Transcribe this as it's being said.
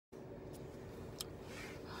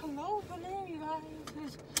Hello, you guys.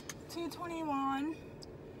 It's 2:21.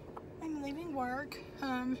 I'm leaving work. I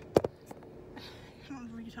don't know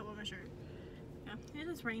if you can tell by my shirt. Yeah, it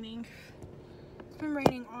is raining. It's been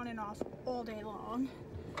raining on and off all day long.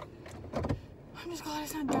 I'm just glad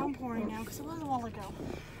it's not downpouring now because it was a while ago.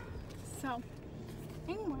 So,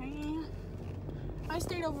 anyway, I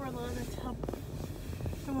stayed over a little bit to help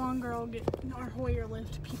the one girl get our Hoyer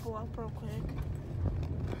lift people up real quick.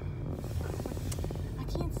 I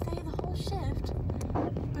can't stay the whole shift.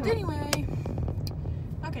 But anyway,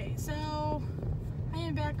 okay, so I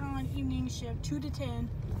am back on evening shift 2 to 10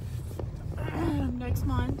 next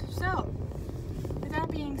month. So, with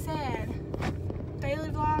that being said, daily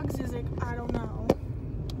vlogs is like, I don't know.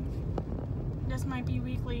 This might be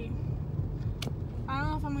weekly. I don't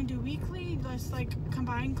know if I'm gonna do weekly, just like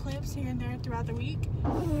combine clips here and there throughout the week.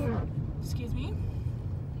 Excuse me.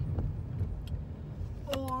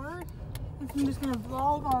 Or if I'm just gonna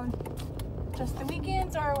vlog on just the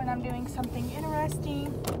weekends or when I'm doing something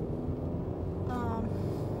interesting.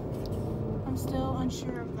 I'm still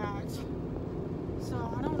unsure of that. So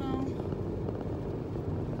I don't know.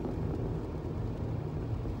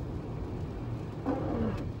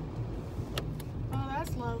 Oh,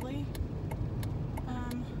 that's lovely.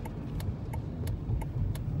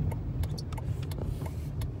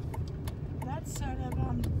 That's sort of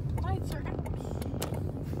lights are out.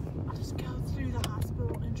 I'll just go through the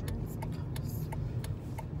hospital entrance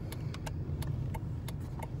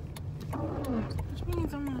which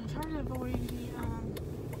means I'm gonna try to avoid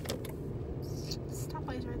the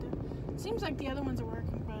stoplights right there. Seems like the other ones are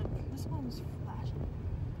working, but this one's flashing.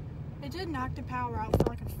 It did knock the power out for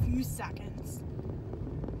like a few seconds.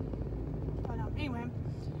 But anyway,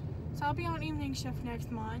 so I'll be on evening shift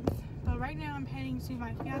next month. But right now I'm heading to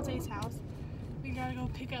my fiance's house. We gotta go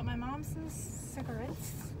pick up my mom's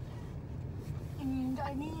cigarettes. And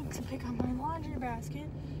I need to pick up my laundry basket.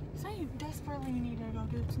 Because I desperately need to go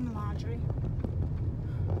do some laundry.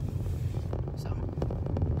 So,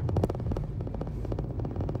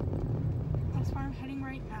 that's where I'm heading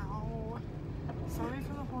right now. Sorry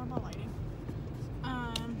for the horrible lighting.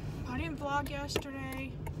 I didn't vlog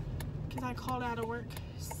yesterday because I called out of work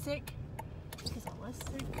sick. Because I was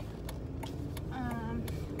sick.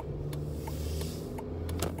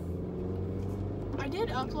 I did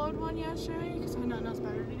upload one yesterday because I had nothing else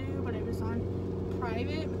better to do, but it was on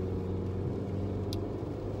private.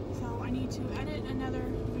 So I need to edit another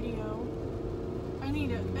video. I need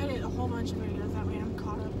to edit a whole bunch of videos, that way I'm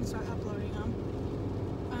caught up and start uploading them.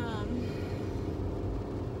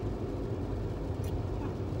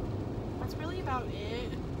 That's really about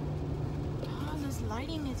it. Oh, this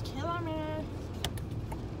lighting is killing me.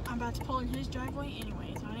 I'm about to pull in his driveway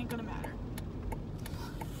anyway, so it ain't gonna matter.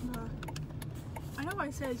 I know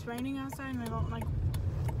I said it's raining outside and I don't like,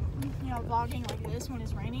 vlogging like this when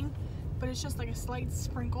it's raining, but it's just like a slight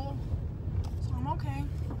sprinkle, so I'm okay.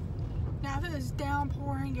 Now if it was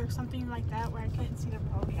downpouring or something like that where I couldn't see the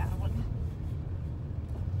road, yeah, I wouldn't.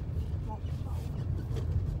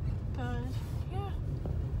 But yeah,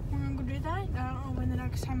 we're gonna go do that. I don't know when the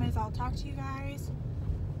next time is I'll talk to you guys.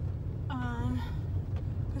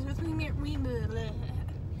 Because with me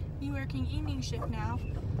working evening shift now,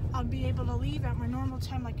 I'll be able to leave at my normal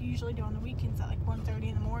time like I usually do on the weekends at like 1:30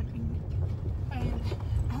 in the morning. And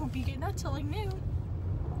I won't be getting up till like noon.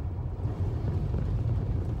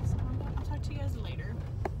 So I'll talk to you guys later.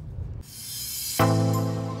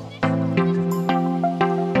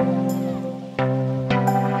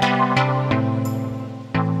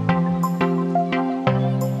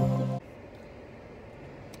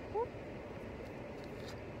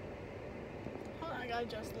 Hold on, I gotta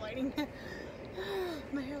adjust the lighting.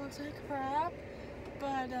 My hair looks like crap,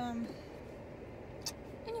 but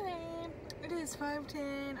anyway, it is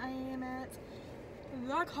 5:10. I am at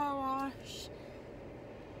the car wash.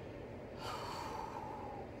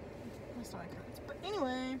 My stomach hurts, but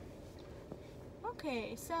anyway,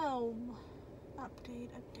 okay. So update.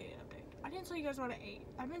 I didn't tell you guys what I ate.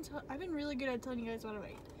 I've been really good at telling you guys what I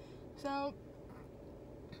ate. So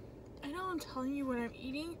I know I'm telling you what I'm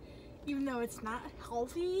eating, even though it's not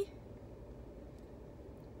healthy.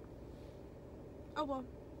 Oh well,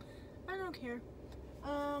 I don't care.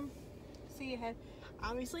 So you had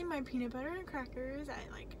obviously my peanut butter and crackers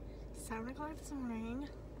at like 7 o'clock this morning.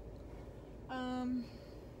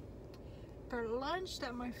 For lunch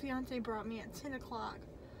that my fiance brought me at 10 o'clock,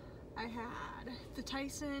 I had the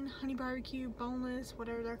Tyson honey barbecue, boneless,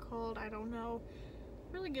 whatever they're called, I don't know.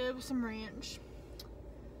 Really good with some ranch.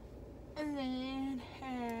 And then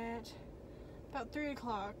at about 3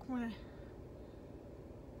 o'clock,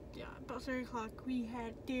 about 3 o'clock, we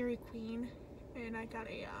had Dairy Queen, and I got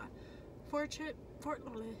a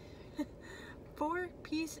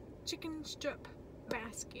 4-piece chicken strip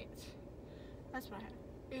basket. That's what I had.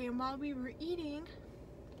 And while we were eating,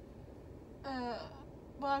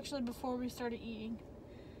 well, actually before we started eating,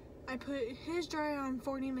 I put his dry on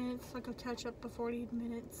 40 minutes, like a touch up of 40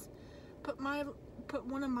 minutes. Put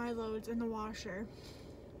one of my loads in the washer.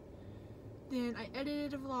 Then I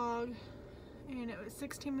edited a vlog, and it was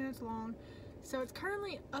 16 minutes long. So it's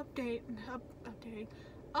currently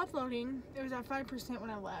uploading. It was at 5% when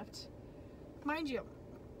I left. Mind you,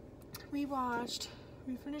 we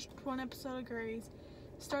finished one episode of Grey's,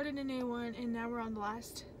 started a new one, and now we're on the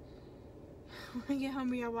last. When we get home,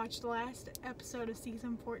 we gotta watch the last episode of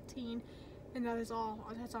season 14, and that's on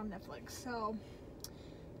Netflix. So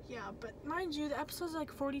yeah, but mind you, the episode's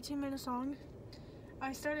like 42 minutes long.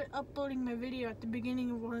 I started uploading my video at the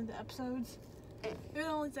beginning of one of the episodes. It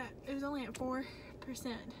was only at 4%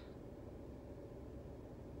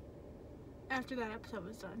 after that episode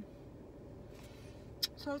was done.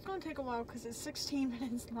 So it's gonna take a while because it's 16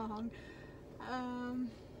 minutes long.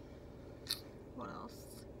 What else?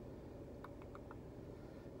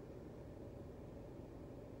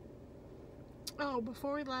 Oh,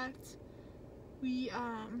 before we left, he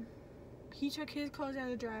took his clothes out of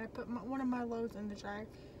the dryer, put one of my loads in the dryer,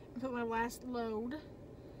 and put my last load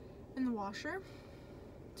in the washer.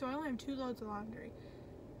 So I only have 2 loads of laundry.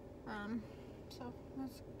 So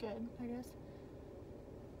that's good, I guess.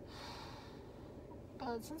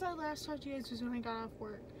 But since I last talked to you guys was when I got off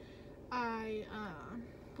work,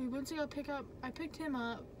 we went to go I picked him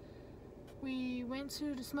up. We went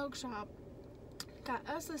to the smoke shop, got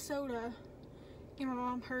us a soda, and my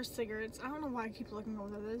mom her cigarettes. I don't know why I keep looking over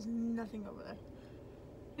there. There's nothing over there.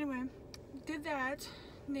 Anyway, did that,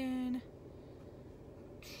 then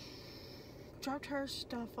dropped her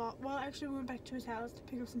stuff off. Well, actually we went back to his house to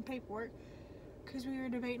pick up some paperwork because we were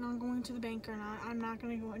debating on going to the bank or not. I'm not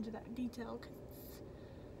going to go into that detail because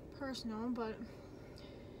it's personal, but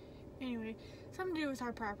anyway, something to do with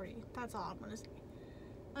our property. That's all I'm going to say.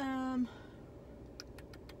 And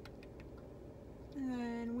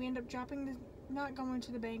then we end up not going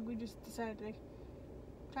to the bank. We just decided to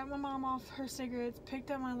drop my mom off her cigarettes,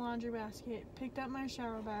 picked up my laundry basket, picked up my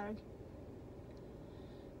shower bag,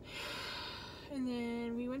 and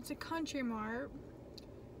then we went to Country Mart,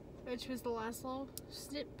 which was the last little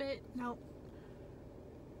snippet. No,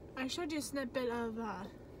 I showed you a snippet of the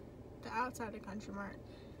outside of Country Mart,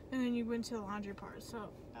 and then you went to the laundry part. So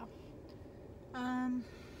yeah.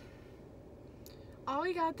 All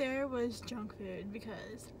we got there was junk food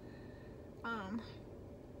because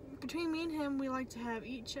between me and him, we like to have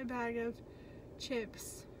each a bag of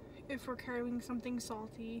chips if we're carrying something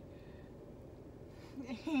salty,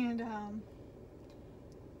 and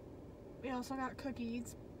we also got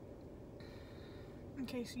cookies in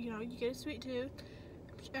case you get a sweet tooth.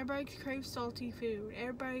 Everybody craves salty food.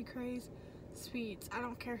 Everybody craves sweets. I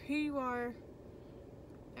don't care who you are.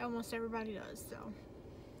 Almost everybody does. So,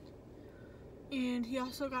 and he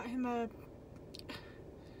also got him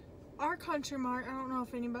our Country Mart, I don't know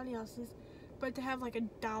if anybody else's, but they have like a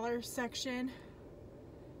dollar section,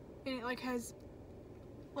 and it like has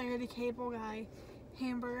Larry the Cable Guy,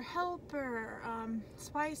 Hamburger Helper,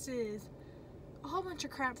 spices, a whole bunch of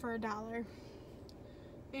crap for $1.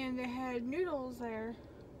 And they had noodles there.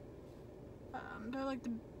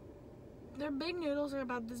 They're big noodles. They're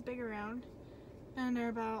about this big around, and they're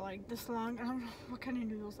about like this long. I don't know what kind of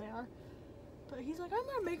noodles they are. But he's like, I'm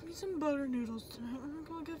gonna make me some butter noodles tonight. I'm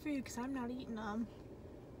gonna go for you because I'm not eating them.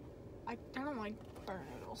 I don't like butter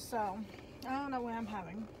noodles, so I don't know what I'm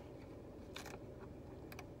having.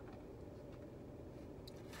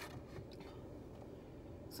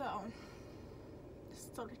 So this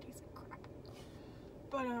soda tastes like crap.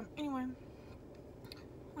 But anyway,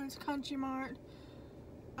 went to Country Mart.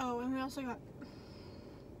 Oh, and we also got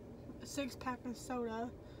a 6-pack of soda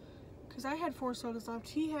because I had 4 sodas left.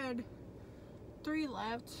 He had 3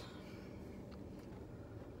 left,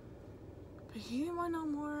 but he didn't want no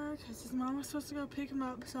more because his mom was supposed to go pick him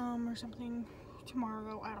up some or something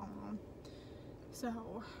tomorrow. I don't know.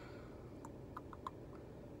 So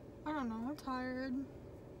I don't know. I'm tired.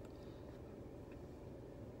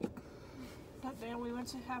 But then we went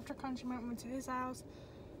to after Country Mart. Went to his house.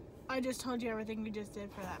 I just told you everything we just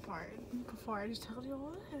did for that part before. I just told you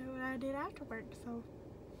what I did after work. So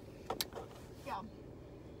yeah.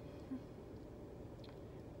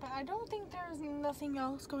 But I don't think there's nothing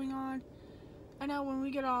else going on. I know when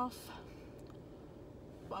we get off,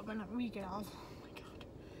 well, when we get off, oh my god,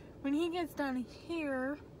 when he gets done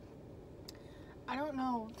here, I don't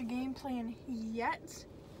know the game plan yet.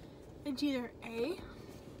 It's either A,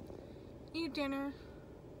 eat dinner,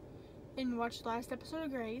 and watch the last episode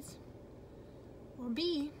of Grey's. Or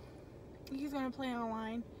B, he's gonna play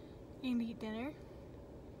online and eat dinner.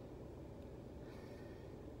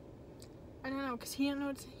 I don't know, because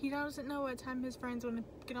he doesn't know what time his friends want to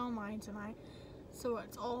get online tonight. So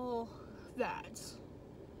it's all that.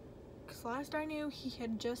 Because last I knew, he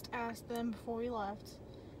had just asked them before we left,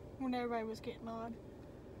 when everybody was getting on.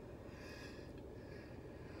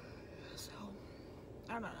 So,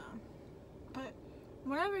 I don't know. But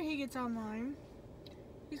whenever he gets online,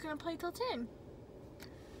 he's going to play till 10.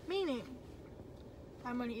 Meaning,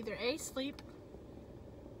 I'm going to either A, sleep,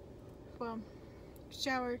 well,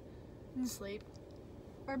 shower and sleep,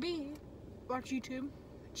 or B, watch YouTube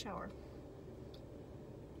and shower.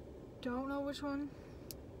 Don't know which one,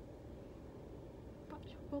 but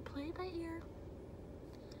we'll play it by ear.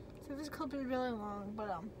 So this clip is really long, but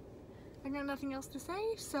I got nothing else to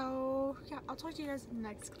say, so yeah, I'll talk to you guys in the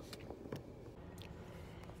next clip.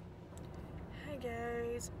 Hi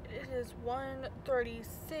guys, it is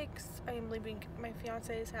 1:36. I am leaving my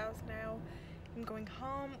fiance's house now. I'm going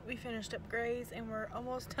home. We finished up Grey's and we're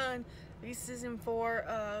almost done with season 4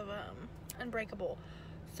 of Unbreakable.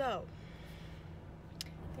 So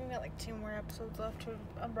we got like 2 more episodes left of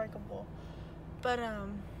Unbreakable. But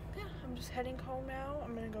yeah, I'm just heading home now.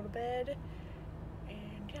 I'm gonna go to bed,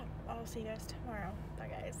 and yeah, I'll see you guys tomorrow. Bye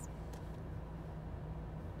guys.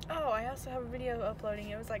 Oh, I also have a video uploading.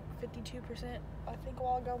 It was like 52%, I think, a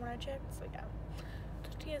while ago when I checked. So yeah,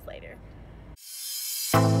 talk to you guys later.